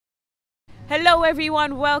Hello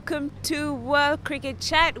everyone, welcome to World Cricket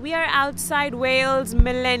Chat. We are outside Wales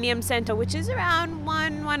Millennium Centre, which is around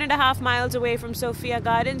 1.5 miles away from Sophia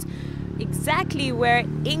Gardens, exactly where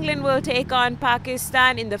England will take on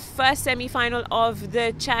Pakistan in the first semi-final of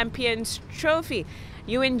the Champions Trophy.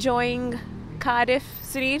 You enjoying Cardiff,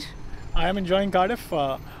 Suneer? I am enjoying Cardiff.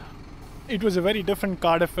 It was a very different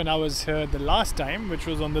Cardiff when I was here the last time, which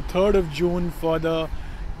was on the 3rd of June for the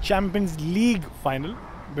Champions League final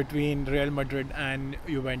between Real Madrid and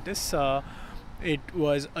Juventus. It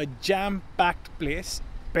was a jam-packed place,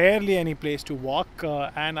 barely any place to walk,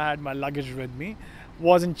 and I had my luggage with me.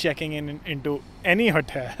 Wasn't checking into any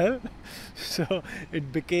hotel, so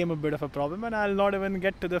it became a bit of a problem, and I'll not even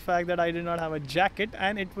get to the fact that I did not have a jacket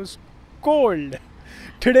and it was cold.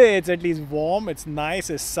 Today it's at least warm, it's nice,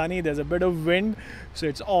 it's sunny, there's a bit of wind, so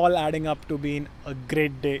it's all adding up to being a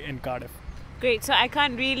great day in Cardiff. Great, so I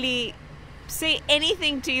can't really say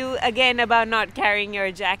anything to you again about not carrying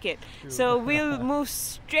your jacket. So we'll move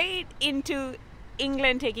straight into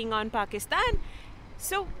England taking on Pakistan.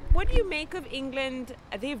 So what do you make of England?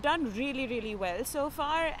 They've done really well so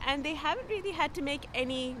far, and they haven't really had to make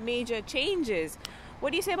any major changes. What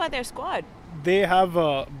do you say about their squad? They have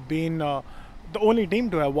been the only team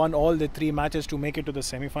to have won all the 3 matches to make it to the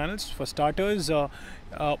semi-finals. For starters,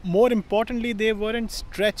 more importantly, they weren't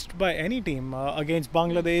stretched by any team. Against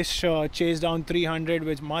Bangladesh, chased down 300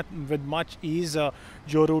 with much ease.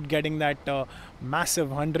 Joe Root getting that massive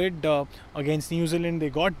 100. Against New Zealand, they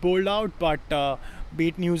got bowled out, but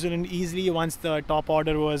beat New Zealand easily once the top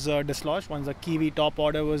order was dislodged, once the Kiwi top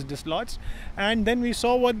order was dislodged. And then we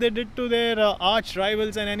saw what they did to their arch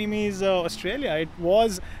rivals and enemies, Australia. It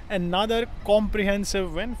was another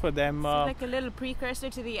comprehensive win for them. Like a little precursor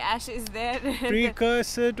to the Ashes there.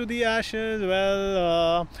 Precursor to the Ashes?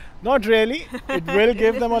 Well, not really. It will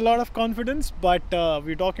give them a lot of confidence, but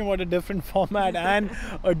we're talking about a different format and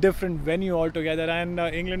a different venue altogether, and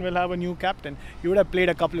England will have a new captain. You would have played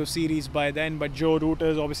a couple of series by then, but Joe Root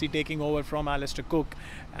is obviously taking over from Alistair Cook,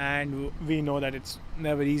 and we know that it's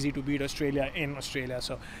never easy to beat Australia in Australia.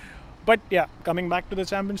 So, but yeah, coming back to the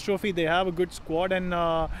Champions Trophy, they have a good squad, and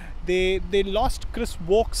they lost Chris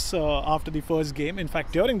Woakes after the first game. In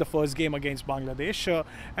fact, during the first game against Bangladesh,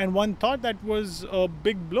 and one thought that was a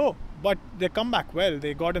big blow. But they come back well.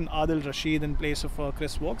 They got an Adil Rashid in place of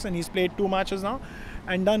Chris Woakes, and he's played 2 matches now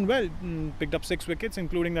and done well. Picked up 6 wickets,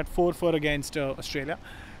 including that 4 against Australia.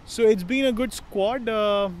 So it's been a good squad,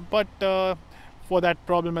 but for that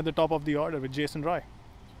problem at the top of the order with Jason Roy.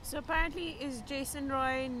 So apparently, is Jason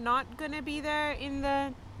Roy not going to be there in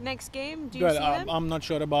the next game? Do you Well, see them? I'm not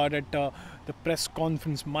sure about it. The press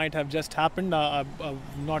conference might have just happened. I've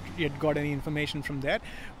not yet got any information from there,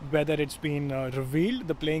 whether it's been revealed,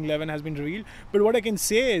 the playing 11 has been revealed. But what I can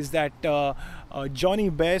say is that Johnny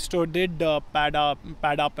Bairstow did pad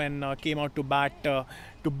up and came out to bat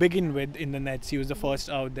to begin with in the nets. He was the first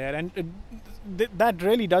out there, and that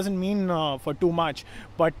really doesn't mean for too much.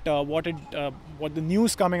 But what the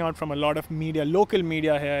news coming out from a lot of media, local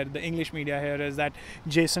media here, the English media here, is that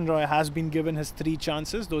Jason Roy has been given his 3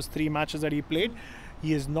 chances, those 3 matches that he played.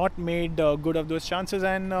 He has not made good of those chances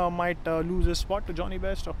and might lose his spot to Johnny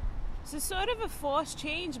Bairstow. So sort of a forced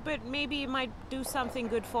change, but maybe it might do something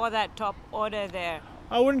good for that top order there.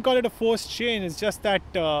 I wouldn't call it a forced change. It's just that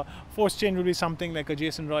forced change would be something like a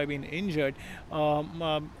Jason Roy being injured.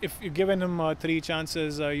 If you've given him 3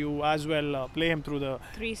 chances, you as well play him through the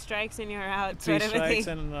 3 strikes and you're out. 3 sort of strikes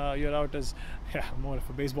and you're out is more of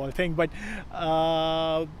a baseball thing. But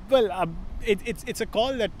it's a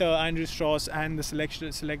call that Andrew Strauss and the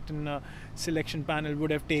selection panel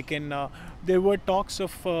would have taken. There were talks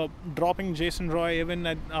of dropping Jason Roy even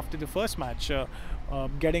after the first match.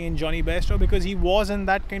 Getting in Johnny Bairstow because he was in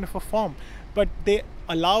that kind of a form, but they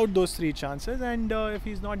allowed those 3 chances, and if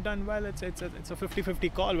he's not done well, it's a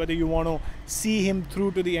 50-50 call whether you want to see him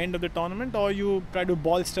through to the end of the tournament or you try to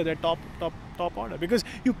bolster their top order, because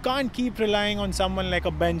you can't keep relying on someone like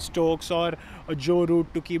a Ben Stokes or a Joe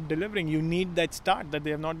Root to keep delivering. You need that start that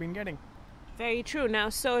they have not been getting. Very true. Now,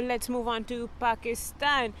 so let's move on to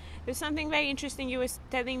Pakistan. There's something very interesting you were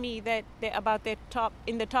telling me that about their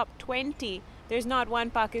in the top 20. There's not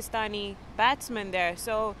one Pakistani batsman there.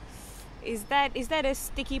 So is that a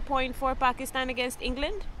sticky point for Pakistan against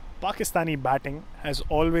England? Pakistani batting has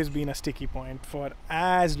always been a sticky point for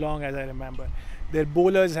as long as I remember. Their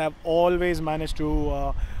bowlers have always managed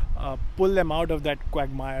to pull them out of that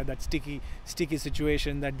quagmire, that sticky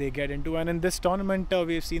situation that they get into. And in this tournament,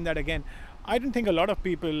 we've seen that again. I don't think a lot of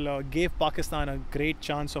people gave Pakistan a great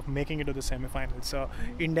chance of making it to the semi-finals.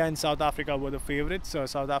 India and South Africa were the favourites.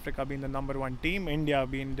 South Africa being the #1 team, India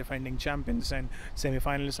being defending champions and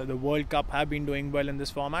semi-finalists of the World Cup, have been doing well in this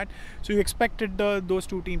format. So you expected those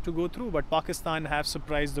two teams to go through, but Pakistan have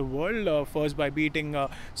surprised the world, first by beating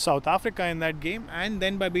South Africa in that game, and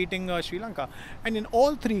then by beating Sri Lanka. And in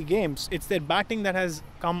all three games, it's their batting that has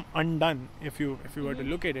come undone. If you were to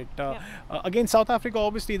look at it, against South Africa,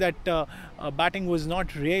 obviously that batting was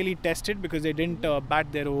not really tested because they didn't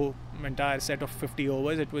bat their entire set of 50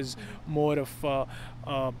 overs. It was more of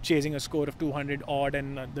chasing a score of 200 odd,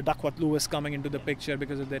 and the Duckworth Lewis coming into the picture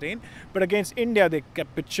because of the rain. But against India, they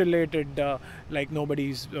capitulated like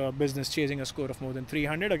nobody's business, chasing a score of more than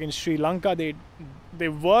 300. Against Sri Lanka, they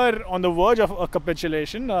were on the verge of a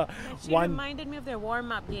capitulation. She reminded me of their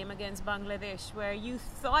warm-up game against Bangladesh, where you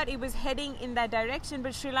thought it was heading in that direction,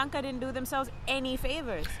 but Sri Lanka didn't do themselves any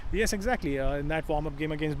favors. Yes, exactly. In that warm-up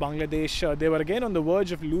game against Bangladesh, they were again on the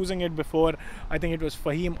verge of losing it before, I think it was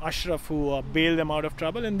Fahim Ashraf who bailed them out of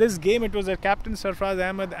trouble. In this game, it was their captain Sarfraz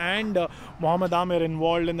Ahmed and Mohammad Amir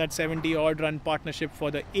involved in that 70-odd run partnership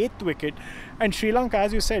for the 8th wicket. And Sri Lanka,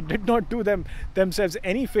 as you said, did not do themselves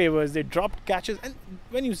any favors. They dropped catches, and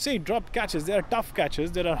when you say dropped catches, there are tough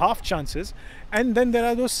catches, there are half chances, and then there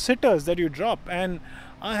are those sitters that you drop. And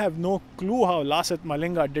I have no clue how Lasith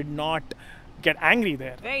Malinga did not get angry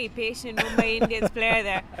there. Very patient Mumbai Indians player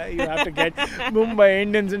there. You have to get Mumbai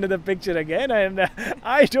Indians into the picture again, and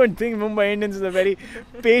I don't think Mumbai Indians is a very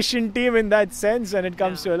patient team in that sense when it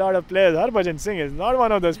comes to a lot of players. Harbhajan Singh is not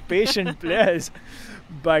one of those patient players.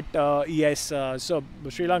 But yes, so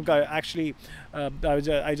Sri Lanka actually,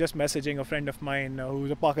 I just messaging a friend of mine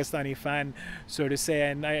who's a Pakistani fan, so to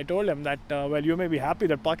say, and I told him that, well, you may be happy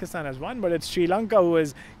that Pakistan has won, but it's Sri Lanka who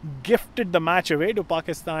has gifted the match away to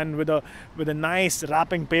Pakistan with a nice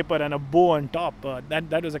wrapping paper and a bow on top.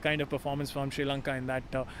 That was a kind of performance from Sri Lanka in that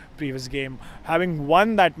previous game. Having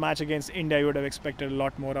won that match against India, you would have expected a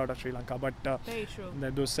lot more out of Sri Lanka, but very true.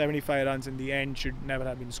 Those 75 runs in the end should never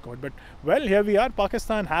have been scored. But well, here we are. Pakistan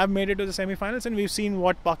have made it to the semi-finals, and we've seen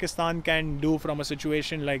what Pakistan can do from a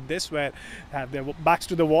situation like this, where have their backs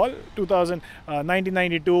to the wall.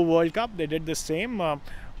 1992 World Cup, they did the same.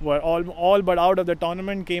 Were all but out of the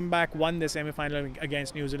tournament, came back, won the semi-final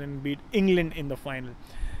against New Zealand, beat England in the final.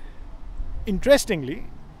 Interestingly,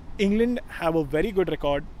 England have a very good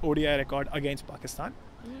record, ODI record against Pakistan.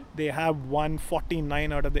 They have won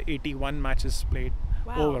 49 out of the 81 matches played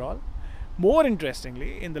overall. More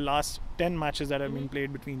interestingly, in the last 10 matches that have been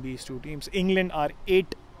played between these two teams, England are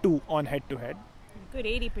 8-2 on head-to-head. Good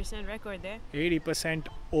 80% record there. 80%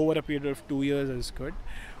 over a period of 2 years is good.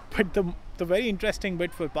 But the very interesting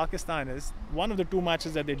bit for Pakistan is one of the two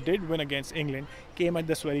matches that they did win against England came at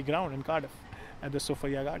this very ground in Cardiff, at the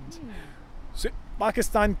Sophia Gardens. So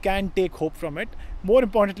Pakistan can take hope from it. More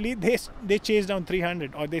importantly, they chased down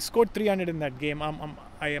 300, or they scored 300 in that game.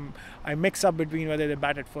 I mix up between whether they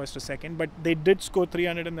batted first or second, but they did score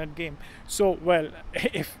 300 in that game. So, well,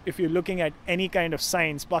 if you're looking at any kind of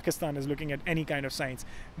signs, Pakistan is looking at any kind of signs,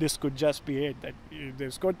 this could just be it. That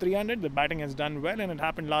they've scored 300, the batting has done well, and it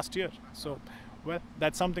happened last year. So, well,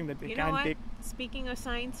 that's something that they can take. Speaking of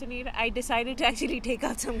science, Suneer, I decided to actually take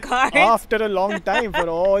out some cards. After a long time, for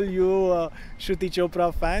all you Shruti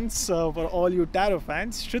Chopra fans, for all you tarot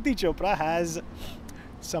fans, Shruti Chopra has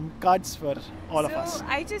some cards for all of us.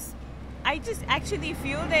 I just actually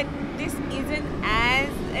feel that this isn't as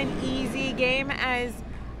an easy game as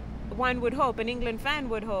one would hope, an England fan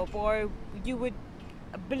would hope, or you would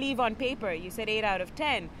believe on paper. You said 8 out of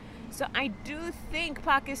 10. So I do think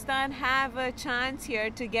Pakistan have a chance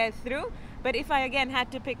here to get through. But if I again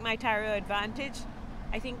had to pick my tarot advantage,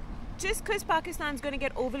 I think just because Pakistan's going to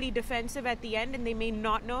get overly defensive at the end and they may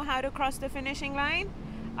not know how to cross the finishing line,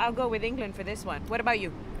 I'll go with England for this one. What about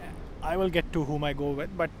you? I will get to whom I go with,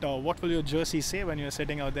 but what will your jersey say when you're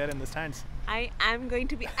sitting out there in the stands? I am going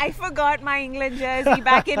to be... I forgot my England jersey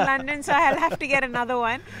back in London, so I'll have to get another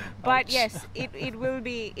one. But ouch. Yes, it will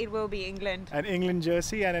be England. An England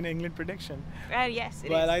jersey and an England prediction. Yes,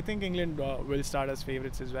 well, I think England will start as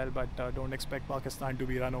favourites as well, but don't expect Pakistan to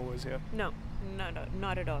be runovers here. No,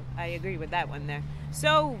 not at all. I agree with that one there.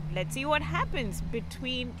 So let's see what happens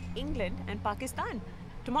between England and Pakistan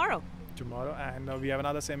tomorrow. And we have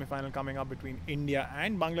another semi-final coming up between India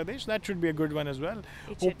and Bangladesh. That should be a good one as well.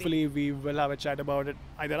 Hopefully we will have a chat about it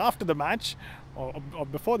either after the match or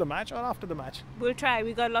before the match or after the match. We'll try.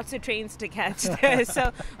 We got lots of trains to catch there.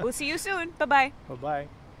 So we'll see you soon. Bye-bye. Bye-bye.